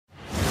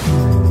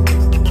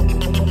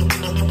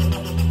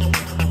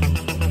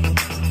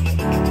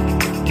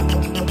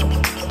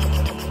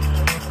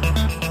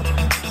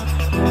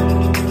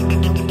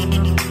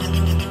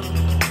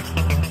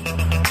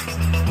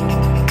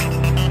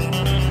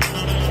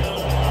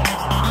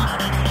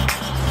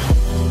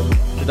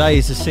Today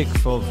is the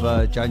 6th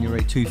of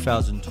January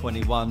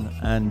 2021,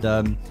 and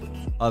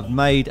I've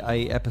made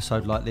a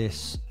episode like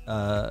this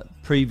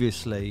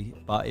previously,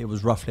 but it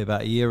was roughly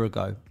about a year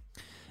ago.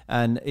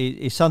 And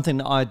it's something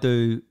that I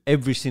do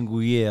every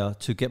single year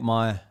to get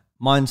my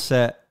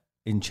mindset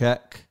in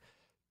check,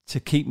 to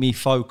keep me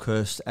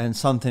focused, and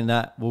something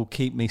that will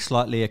keep me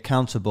slightly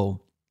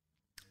accountable.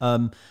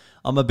 I'm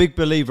a big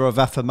believer of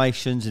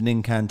affirmations and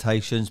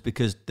incantations,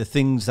 because the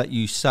things that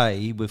you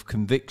say with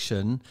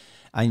conviction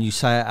and you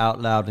say it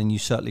out loud and you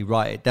certainly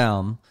write it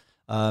down,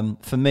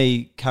 for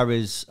me,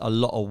 carries a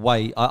lot of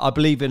weight. I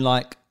believe in,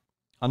 I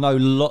know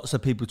lots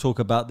of people talk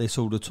about this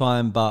all the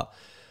time, but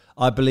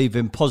I believe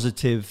in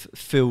positive,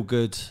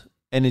 feel-good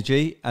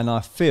energy. And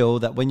I feel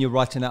that when you're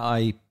writing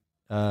out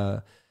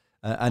an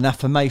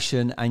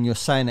affirmation and you're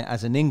saying it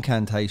as an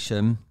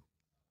incantation,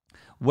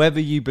 whether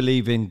you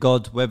believe in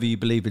God, whether you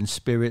believe in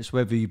spirits,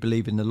 whether you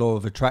believe in the law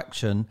of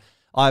attraction,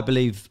 I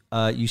believe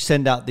you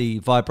send out the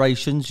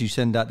vibrations, you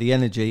send out the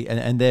energy,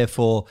 and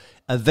therefore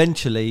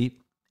eventually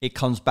it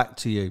comes back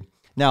to you.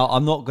 Now,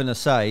 I'm not going to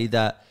say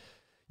that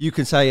you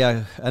can say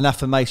an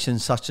affirmation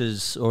such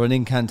as, or an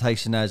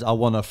incantation as, I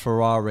want a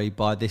Ferrari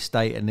by this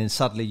date, and then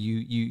suddenly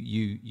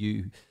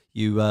you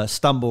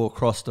stumble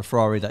across the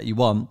Ferrari that you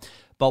want.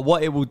 But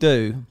what it will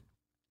do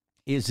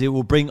is it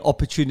will bring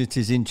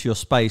opportunities into your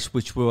space,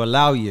 which will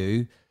allow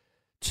you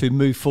to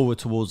move forward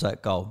towards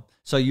that goal.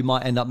 So you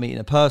might end up meeting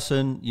a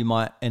person, you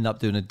might end up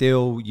doing a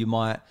deal, you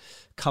might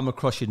come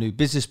across your new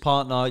business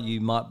partner,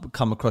 you might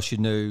come across your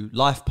new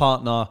life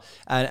partner,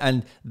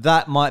 and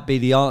that might be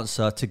the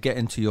answer to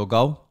getting to your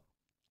goal.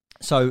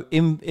 So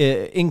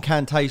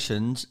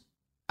incantations,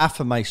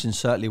 affirmations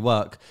certainly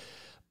work.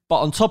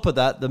 But on top of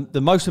that,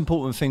 the most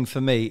important thing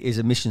for me is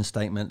a mission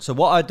statement. So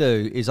what I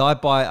do is I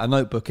buy a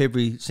notebook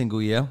every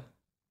single year.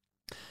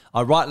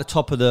 I write at the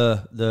top of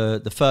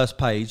the first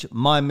page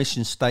my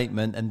mission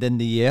statement and then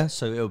the year.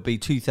 So it'll be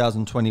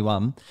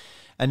 2021.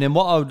 And then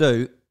what I'll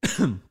do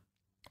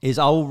is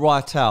I'll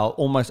write out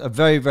almost a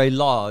very, very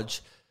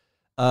large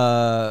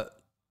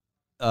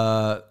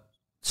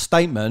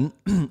statement,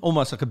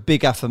 almost like a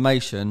big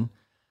affirmation,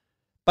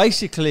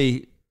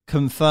 basically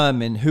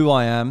confirming who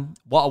I am,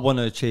 what I want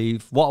to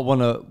achieve, what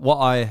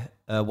I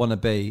want to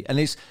be. And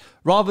it's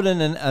rather than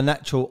an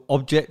actual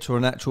object or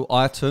an actual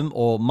item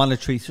or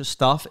monetary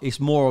stuff, it's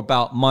more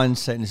about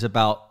mindset, and it's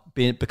about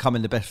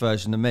becoming the best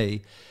version of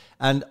me.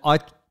 And I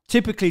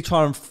typically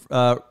try and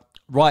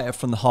write it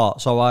from the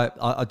heart. So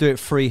I do it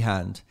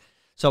freehand.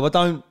 So I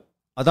don't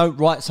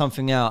write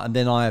something out and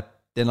then I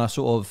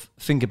sort of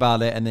think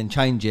about it and then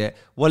change it.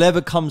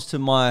 Whatever comes to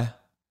my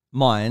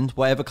mind,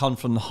 whatever comes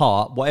from the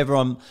heart, whatever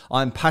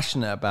I'm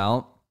passionate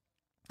about,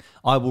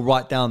 I will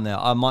write down there.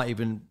 I might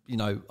even,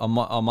 I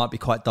might be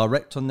quite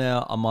direct on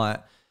there. I might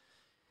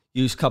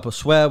use a couple of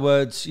swear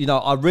words.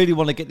 I really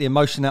want to get the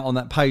emotion out on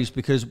that page,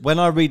 because when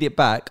I read it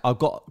back, I've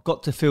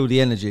got to feel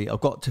the energy.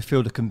 I've got to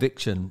feel the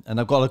conviction, and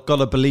I've got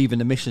to believe in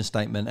the mission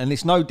statement. And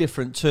it's no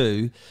different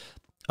to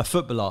a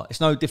footballer.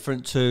 It's no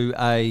different to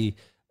a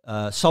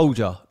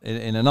soldier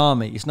in an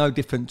army. It's no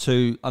different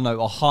to,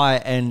 a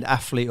high-end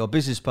athlete or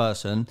business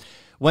person.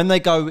 When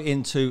they go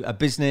into a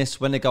business,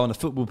 when they go on a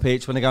football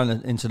pitch, when they go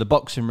into the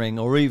boxing ring,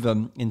 or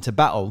even into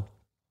battle,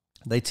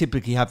 they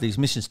typically have these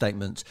mission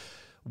statements.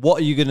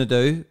 What are you going to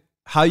do?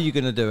 How are you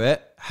going to do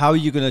it? How are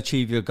you going to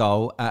achieve your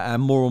goal?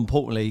 And more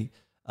importantly,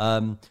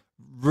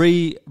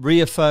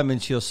 reaffirming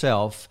to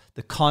yourself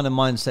the kind of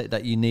mindset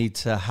that you need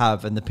to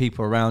have and the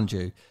people around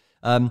you.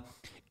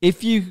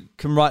 If you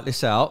can write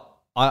this out,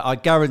 I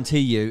guarantee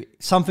you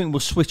something will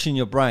switch in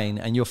your brain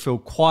and you'll feel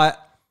quite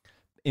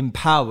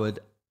empowered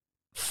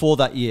for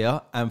that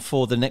year and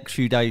for the next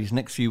few days,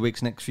 next few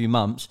weeks, next few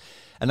months.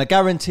 And I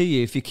guarantee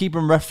you, if you keep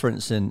on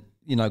referencing,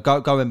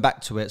 going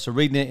back to it, so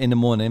reading it in the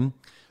morning,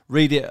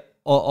 read it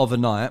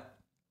overnight,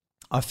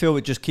 I feel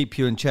it just keep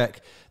you in check.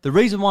 The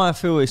reason why I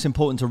feel it's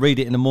important to read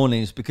it in the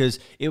morning is because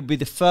it will be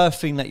the first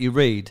thing that you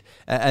read,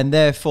 and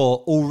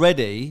therefore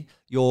already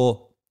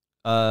you're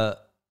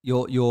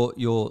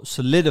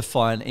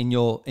solidifying in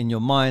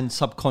your mind,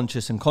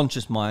 subconscious and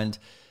conscious mind,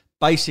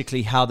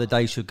 basically how the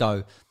day should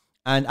go.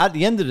 And at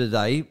the end of the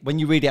day, when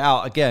you read it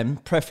out again,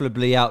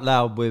 preferably out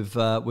loud with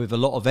a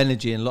lot of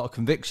energy and a lot of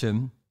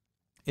conviction,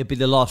 it'd be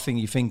the last thing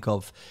you think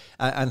of.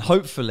 And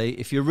hopefully,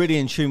 if you're really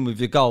in tune with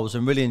your goals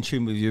and really in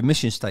tune with your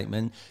mission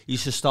statement, you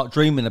should start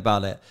dreaming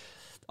about it.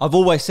 I've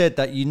always said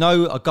that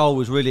a goal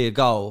is really a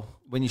goal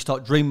when you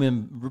start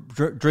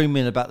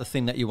dreaming about the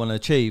thing that you want to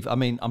achieve. I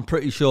mean, I'm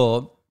pretty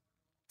sure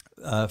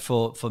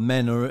for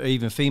men or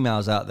even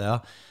females out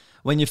there,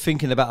 when you're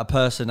thinking about a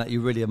person that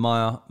you really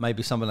admire,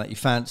 maybe someone that you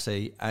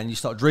fancy, and you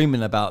start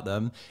dreaming about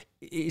them,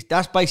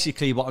 that's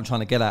basically what I'm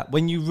trying to get at.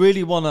 When you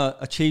really want to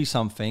achieve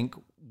something,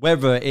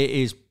 whether it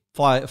is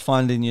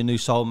finding your new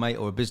soulmate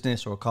or a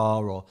business or a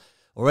car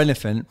or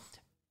anything,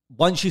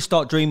 once you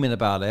start dreaming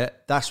about it,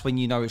 that's when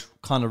you know it's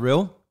kind of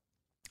real.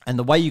 And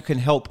the way you can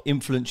help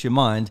influence your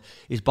mind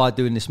is by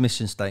doing this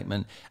mission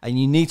statement. And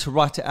you need to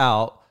write it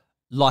out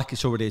like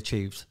it's already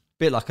achieved, a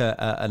bit like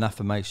an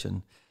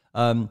affirmation.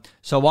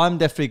 So I'm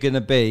definitely going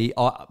to be,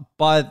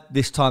 by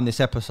this time this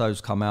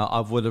episode's come out,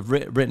 I would have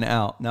written it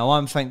out. Now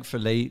I'm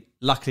thankfully,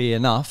 luckily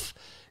enough,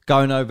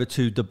 going over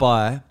to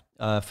Dubai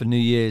for New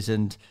Year's,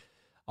 and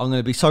I'm going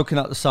to be soaking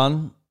up the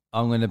sun.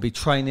 I'm going to be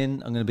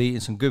training. I'm going to be eating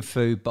some good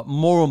food. But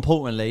more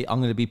importantly, I'm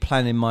going to be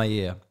planning my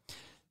year.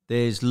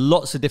 There's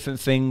lots of different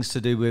things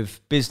to do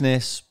with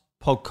business,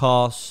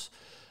 podcasts,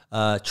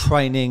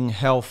 training,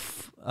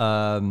 health,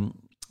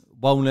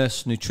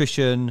 wellness,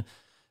 nutrition,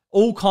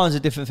 all kinds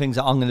of different things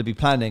that I'm going to be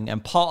planning.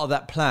 And part of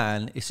that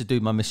plan is to do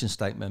my mission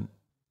statement.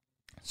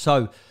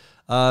 So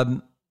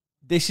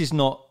this is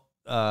not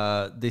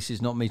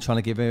me trying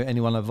to give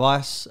anyone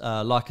advice.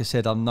 Like I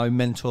said, I'm no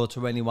mentor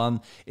to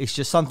anyone. It's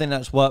just something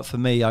that's worked for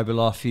me over the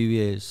last few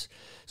years.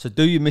 So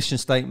do your mission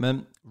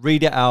statement,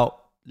 read it out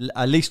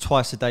at least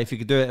twice a day. If you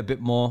could do it a bit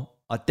more,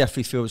 I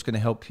definitely feel it's going to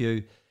help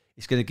you.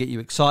 It's going to get you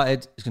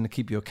excited. It's going to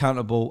keep you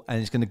accountable, and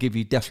it's going to give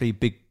you definitely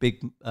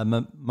big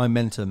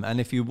momentum. And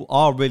if you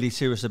are really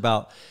serious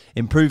about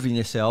improving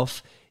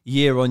yourself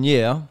year on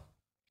year,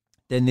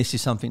 then this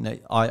is something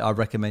that I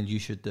recommend you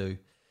should do.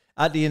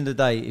 At the end of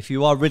the day, if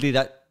you are really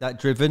that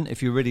driven,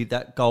 if you're really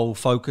that goal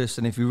focused,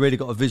 and if you really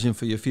got a vision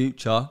for your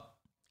future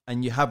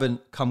and you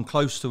haven't come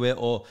close to it,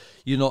 or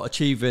you're not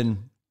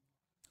achieving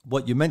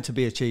what you're meant to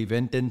be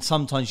achieving, then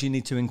sometimes you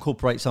need to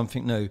incorporate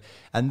something new.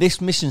 And this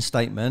mission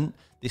statement,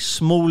 this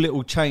small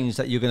little change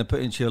that you're going to put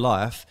into your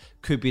life,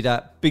 could be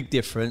that big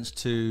difference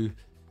to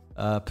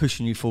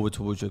pushing you forward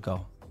towards your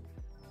goal.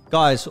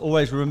 Guys,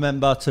 always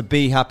remember to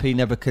be happy,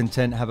 never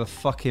content. Have a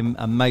fucking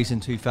amazing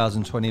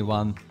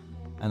 2021.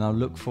 And I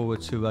look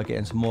forward to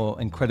getting some more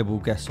incredible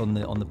guests on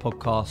the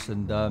podcast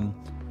and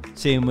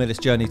seeing where this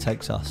journey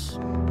takes us.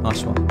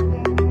 Nice one.